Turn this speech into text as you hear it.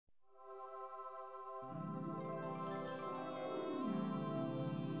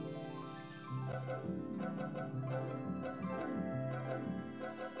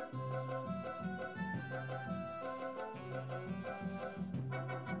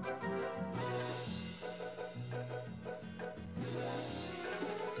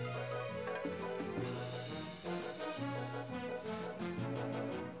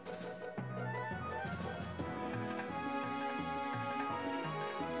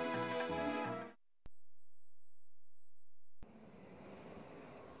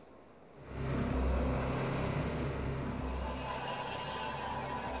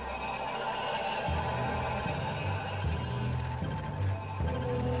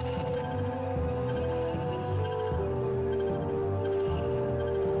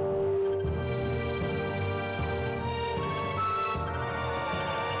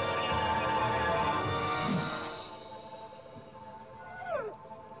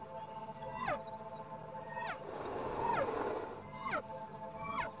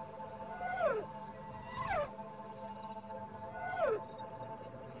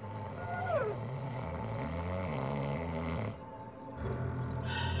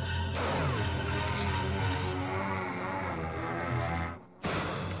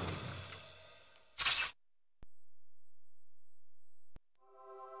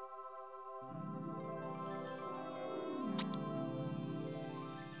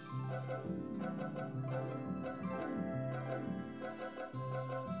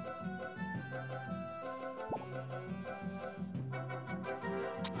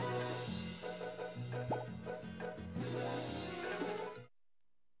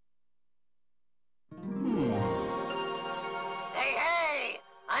Hey, hey!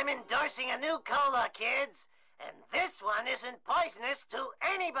 I'm endorsing a new cola, kids. And this one isn't poisonous to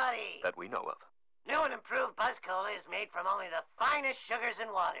anybody. That we know of. New and improved Buzz Cola is made from only the finest sugars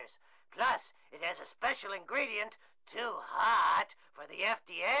and waters. Plus, it has a special ingredient, too hot for the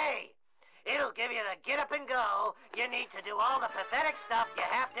FDA. It'll give you the get up and go you need to do all the pathetic stuff you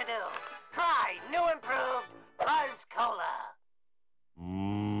have to do. Try new improved Buzz Cola.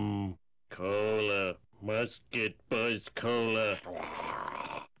 Cola. Must get Buzz Cola.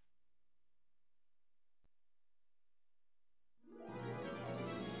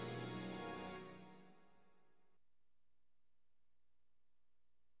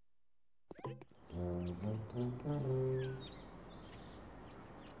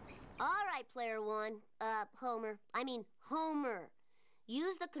 All right, player one. Homer.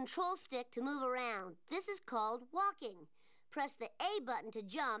 Use the control stick to move around. This is called walking. Press the A button to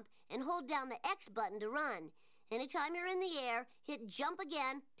jump and hold down the X button to run. Anytime you're in the air, hit jump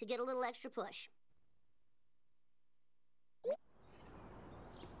again to get a little extra push.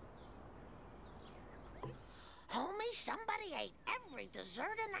 Homie, somebody ate every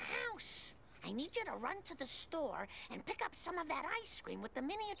dessert in the house. I need you to run to the store and pick up some of that ice cream with the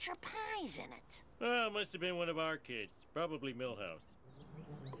miniature pies in it. Oh, must have been one of our kids. Probably Millhouse.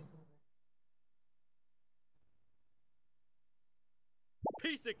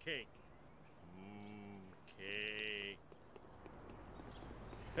 Piece of cake. Cake.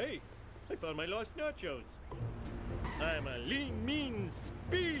 Hey, I found my lost nachos. I'm a lean, mean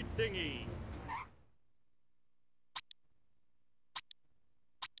speed thingy.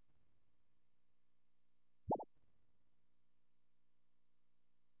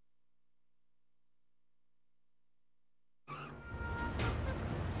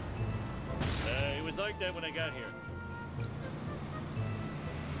 It was like that when I got here.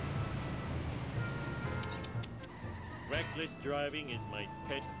 Reckless driving is my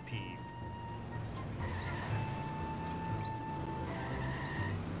pet peeve.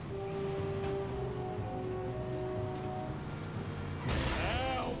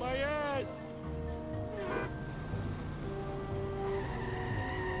 Ow, my ass!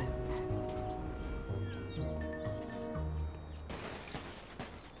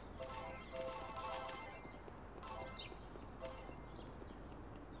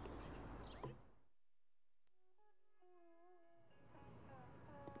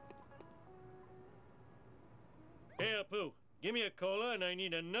 Hey, Apu, give me a cola and I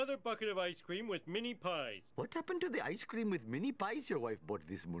need another bucket of ice cream with mini pies. What happened to the ice cream with mini pies your wife bought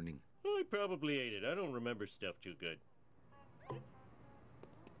this morning? I probably ate it. I don't remember stuff too good.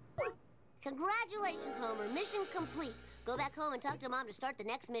 Congratulations, Homer. Mission complete. Go back home and talk to Mom to start the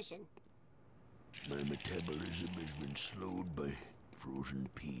next mission. My metabolism has been slowed by frozen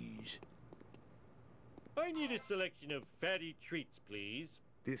peas. I need a selection of fatty treats, please.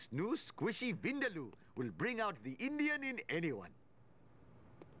 This new squishy Vindaloo will bring out the Indian in anyone.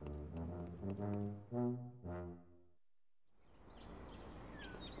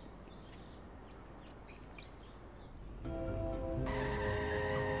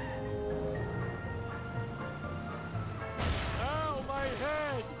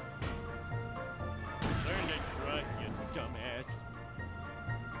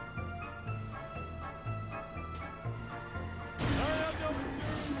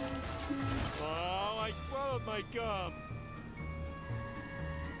 my gum.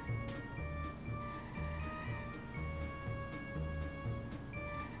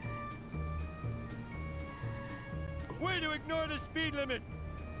 Way to ignore the speed limit.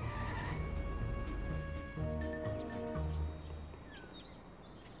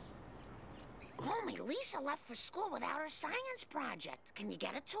 Homie, Lisa left for school without her science project. Can you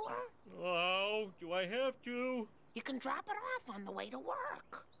get it to her? Oh, do I have to? You can drop it off on the way to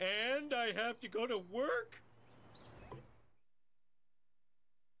work. And I have to go to work?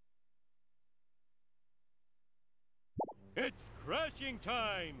 It's crashing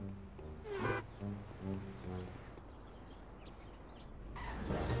time!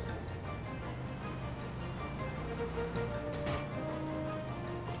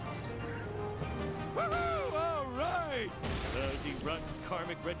 Woohoo! All right! Lousy, rotten,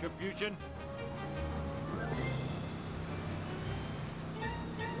 karmic retribution.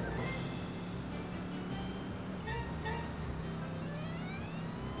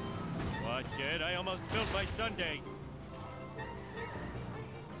 Watch it, I almost spilled my sundae.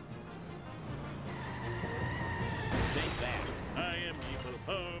 Take that. I am evil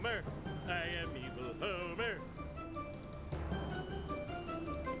Homer. I am evil Homer.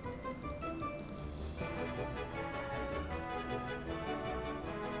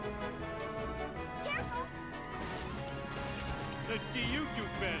 Careful! Let's see you do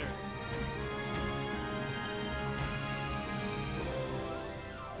better.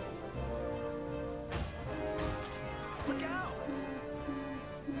 Look out!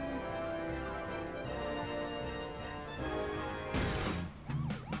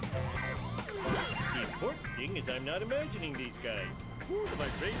 The important thing is I'm not imagining these guys. Ooh, my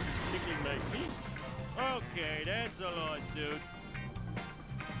brain is tickling my feet. Okay, that's a lawsuit.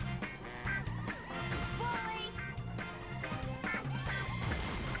 Bully!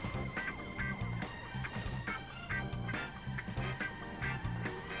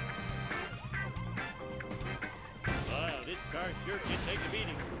 Wow, this car sure can take a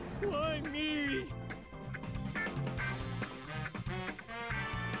beating. Why me?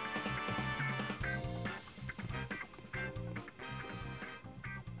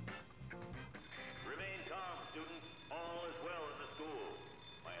 Remain calm, students. All is well in the school.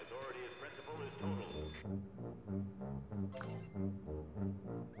 My authority as principal is total.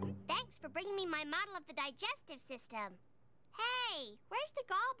 Thanks for bringing me my model of the digestive system. Hey, where's the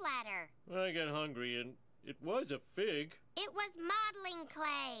gallbladder? I got hungry and it was a fig. It was modeling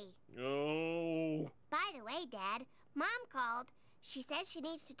clay. Oh. By the way, Dad, Mom called. She says she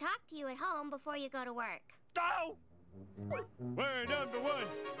needs to talk to you at home before you go to work. Oh! We're number one!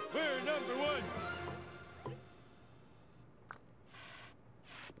 We're number one!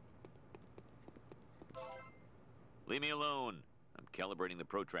 Leave me alone. I'm calibrating the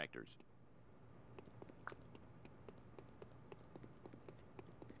protractors.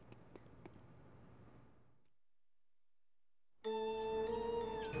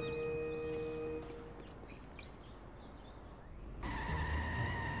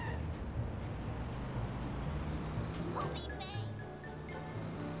 Homie face.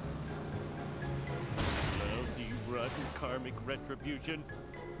 Lousy, rotten, karmic retribution.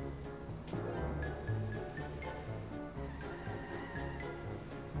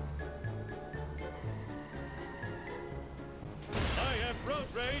 I have road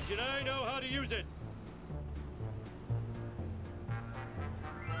rage and I know how to use it.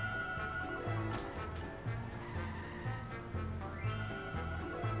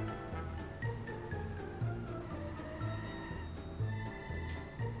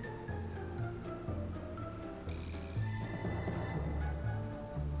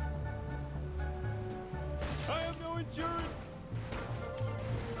 I have no insurance.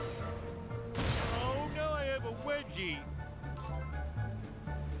 Oh, now I have a wedgie.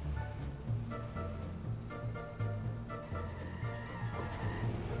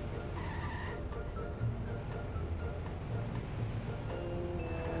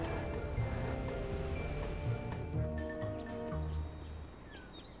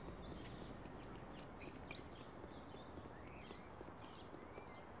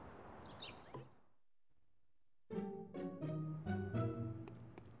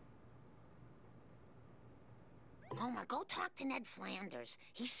 Homer, go talk to Ned Flanders.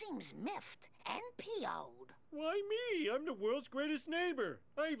 He seems miffed and PO'd. Why me? I'm the world's greatest neighbor.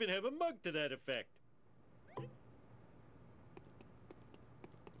 I even have a mug to that effect.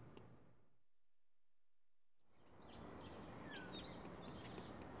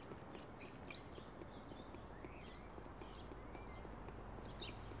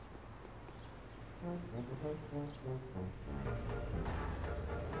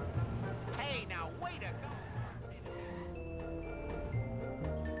 Hey, now wait a go.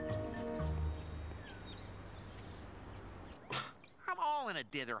 a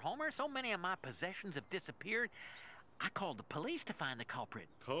dither, Homer. So many of my possessions have disappeared. I called the police to find the culprit.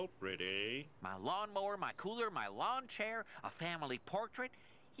 Culprit, eh? My lawnmower, my cooler, my lawn chair, a family portrait,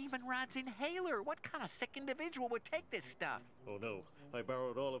 even Rod's inhaler. What kind of sick individual would take this stuff? Oh, no. I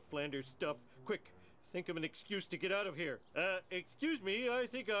borrowed all of Flanders' stuff. Quick, think of an excuse to get out of here. Excuse me, I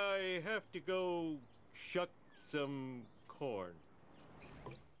think I have to go shuck some corn.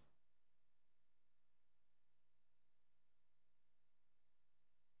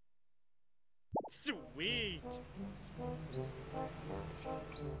 Sweet!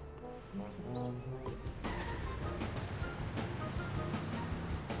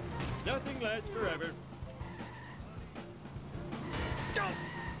 Nothing lasts forever. Go!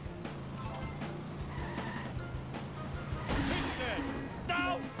 Take that!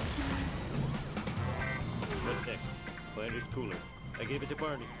 No! What's next? Flanders cooler. I gave it to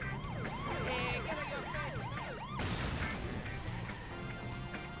Barney.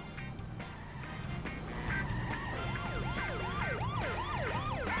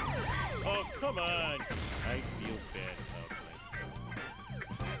 Oh, come on! I feel bad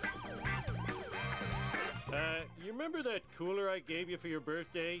about you remember that cooler I gave you for your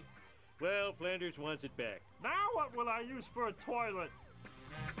birthday? Well, Flanders wants it back. Now what will I use for a toilet?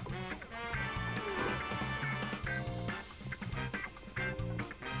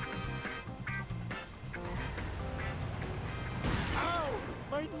 Ow!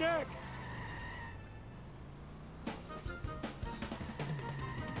 My neck!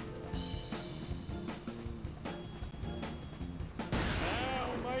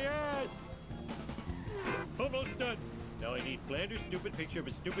 Almost done. Now I need Flanders' stupid picture of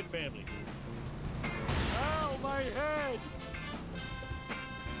a stupid family. Ow, my head!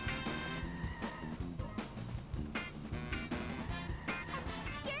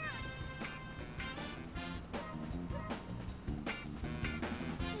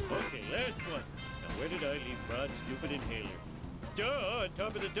 Okay, last one. Now where did I leave Rod's stupid inhaler? Duh, on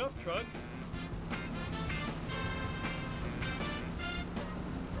top of the dump truck.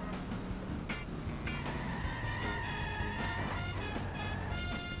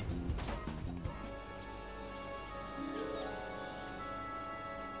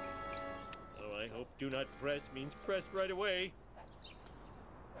 Do not press means press right away.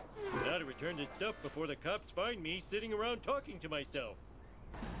 Now to return this stuff before the cops find me sitting around talking to myself.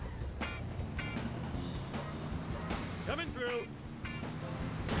 Coming through.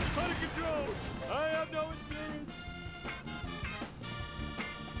 Out of control. I have no experience.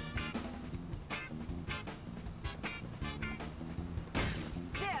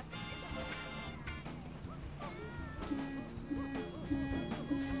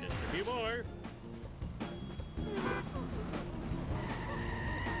 Just a few more.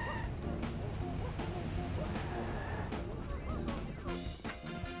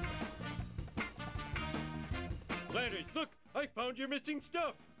 Flanders, look! I found your missing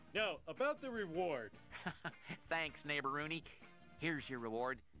stuff! Now, about the reward. Thanks, neighbor Rooney. Here's your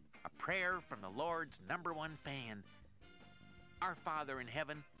reward. A prayer from the Lord's #1 fan. Our Father in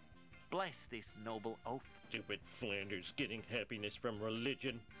heaven, bless this noble oaf. Stupid Flanders getting happiness from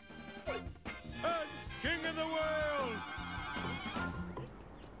religion. I'm king of the world!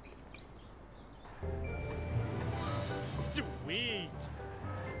 Sweet!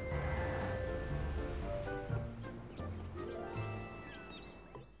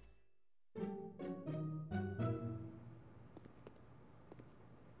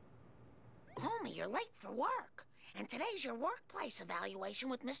 Homie, you're late for work. And today's your workplace evaluation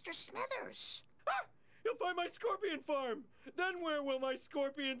with Mr. Smithers. Ah! You'll find my scorpion farm! Then where will my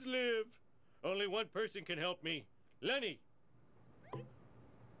scorpions live? Only one person can help me. Lenny!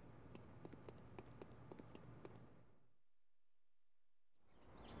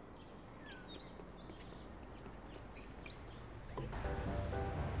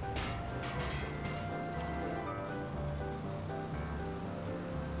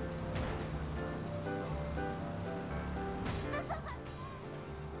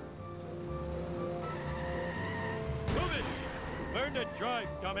 Learn to drive,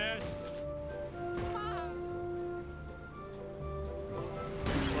 dumbass!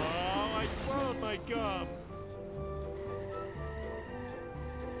 Oh, I swallowed my gum!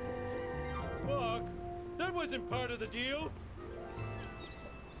 Fuck! That wasn't part of the deal!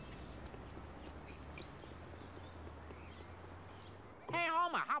 Hey,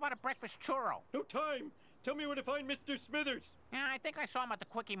 Homer, how about a breakfast churro? No time! Tell me where to find Mr. Smithers! Yeah, I think I saw him at the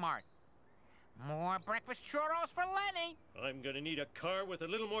Quickie Mart. More breakfast churros for Lenny. I'm gonna need a car with a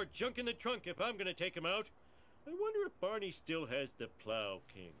little more junk in the trunk if I'm gonna take him out. I wonder if Barney still has the Plow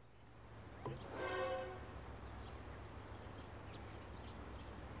King.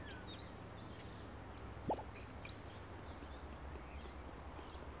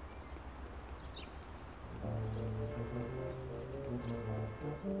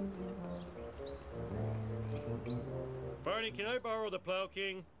 Barney, can I borrow the Plow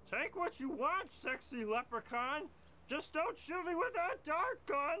King? Take what you want, sexy leprechaun. Just don't shoot me with that dart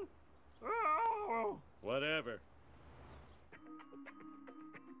gun. Oh. Whatever.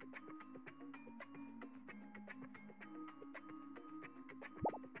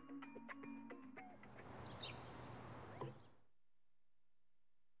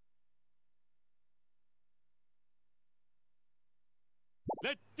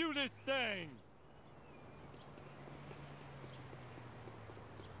 Let's do this thing!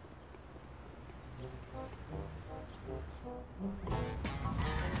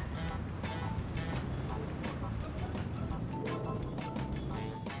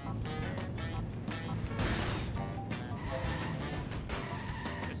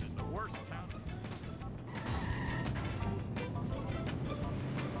 This is the worst town.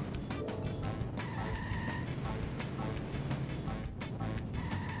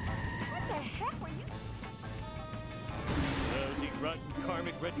 What the heck were you? Lousy, rotten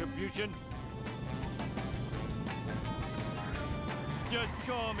karmic retribution. Just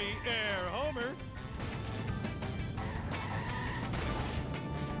call me Air Homer.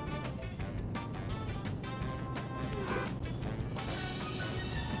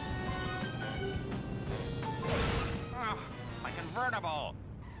 Ah, my convertible.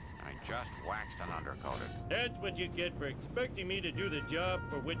 I just waxed and undercoated. That's what you get for expecting me to do the job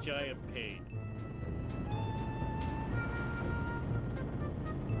for which I am paid.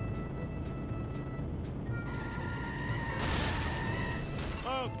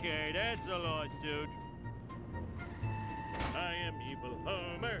 Okay, that's a lawsuit. I am evil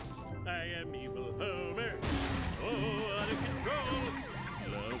Homer. I am evil Homer. Oh, out of control.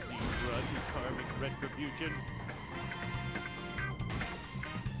 Lousy, rotten karmic retribution.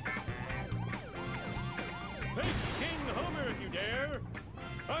 Take King Homer if you dare.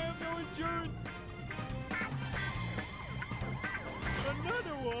 I have no insurance.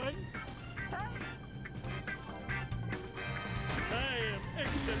 Another one. I am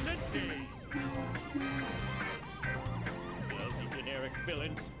excelente. Lousy generic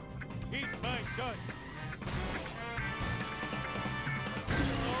villains. Eat my guts.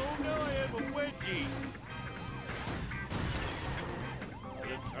 Oh, now I have a wedgie.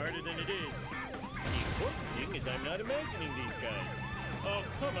 It's harder than it is. The important thing is I'm not imagining these guys. Oh,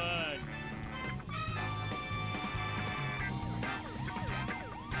 come on.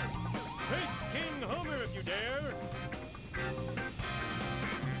 Take King Homer if you dare.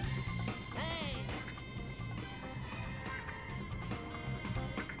 Hey.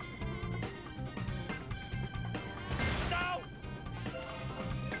 No!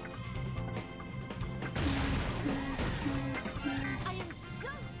 I am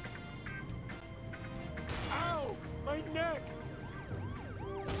so. Ow! My neck!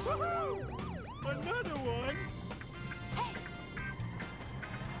 Woohoo! Another one! Hey.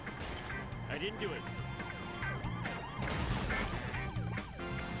 I didn't do it.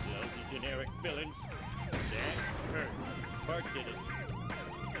 Lousy generic villains. That hurt. Bart did it.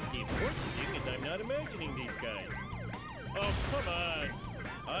 The important thing is I'm not imagining these guys. Oh, come on.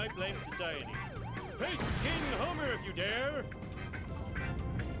 I blame society. Face King Homer if you dare!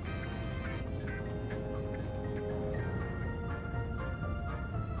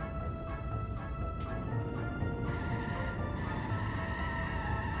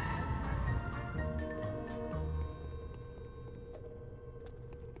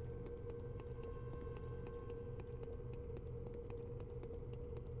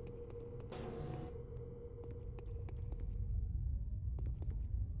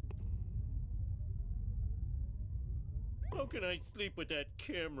 How can I sleep with that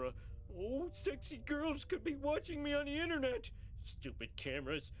camera? Oh, sexy girls could be watching me on the internet. Stupid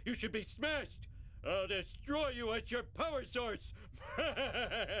cameras, you should be smashed. I'll destroy you at your power source.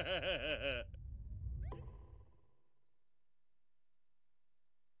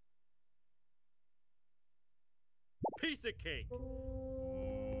 Piece of cake.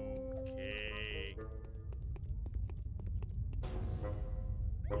 Cake.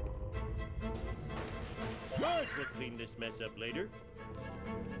 Marge will clean this mess up later.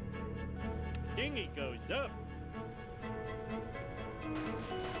 Dinghy goes up.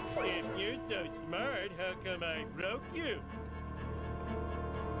 If you're so smart, how come I broke you?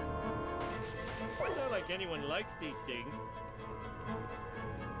 It's not like anyone likes these things.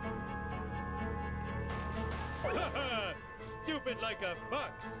 Ha ha! Stupid like a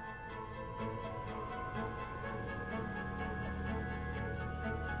fox.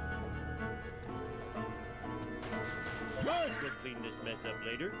 Marge will clean this mess up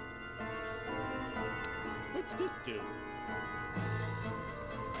later. What's this do?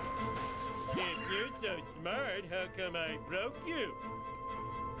 If you're so smart, how come I broke you?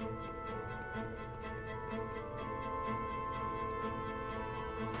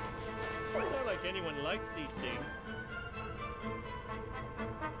 It's not like anyone likes these things.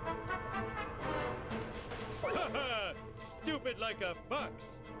 Ha ha! Stupid like a fox!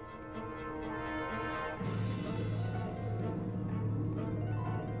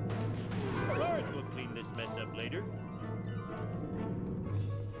 Lawrence will clean this mess up later.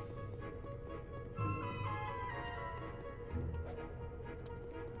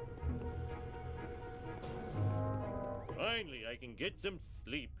 Finally, I can get some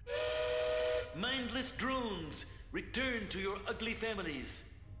sleep. Mindless drones, return to your ugly families.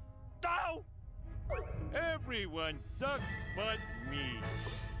 Ow! Everyone sucks but me.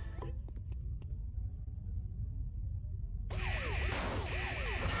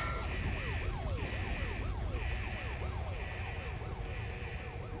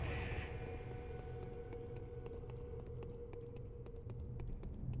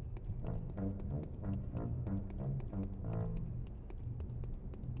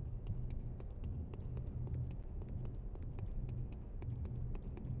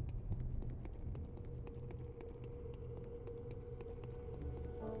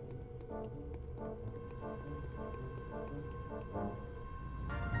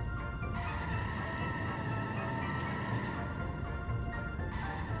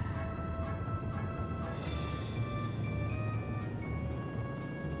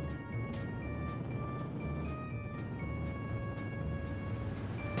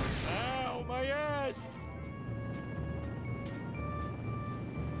 Ow, my ass!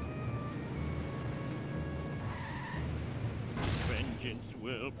 Vengeance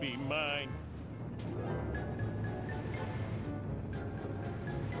will be mine.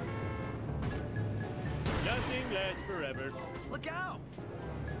 Nothing lasts forever. Look out!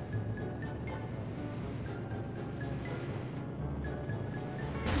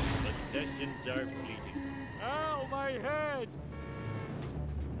 Possessions are fleeting. Ow, my head!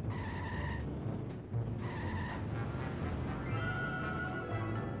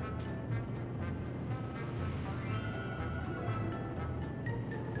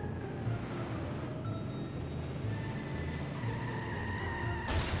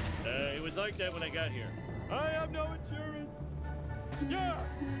 It was like that when I got here. I have no insurance. Yeah!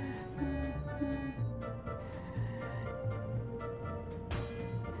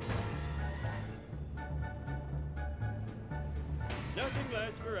 Nothing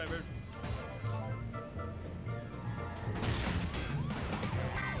lasts forever.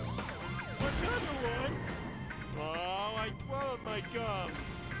 Another one? Oh, I swallowed my gum.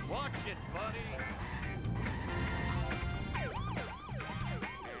 Watch it, buddy.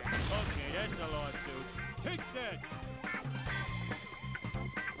 Okay, that's a lawsuit. Take that!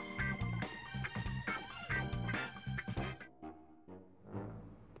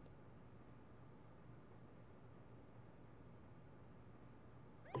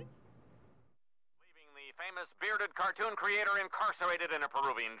 Famous bearded cartoon creator incarcerated in a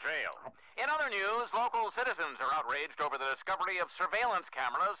Peruvian jail. In other news, local citizens are outraged over the discovery of surveillance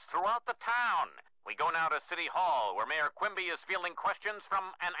cameras throughout the town. We go now to City Hall, where Mayor Quimby is fielding questions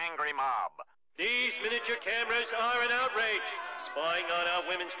from an angry mob. These miniature cameras are an outrage. Spying on our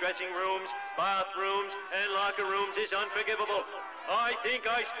women's dressing rooms, bathrooms, and locker rooms is unforgivable. I think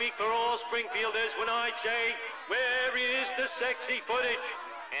I speak for all Springfielders when I say, where is the sexy footage?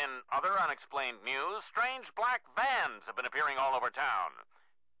 In other unexplained news, strange black vans have been appearing all over town.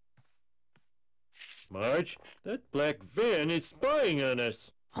 Marge, that black van is spying on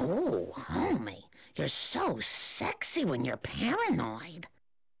us. Oh, homie, you're so sexy when you're paranoid.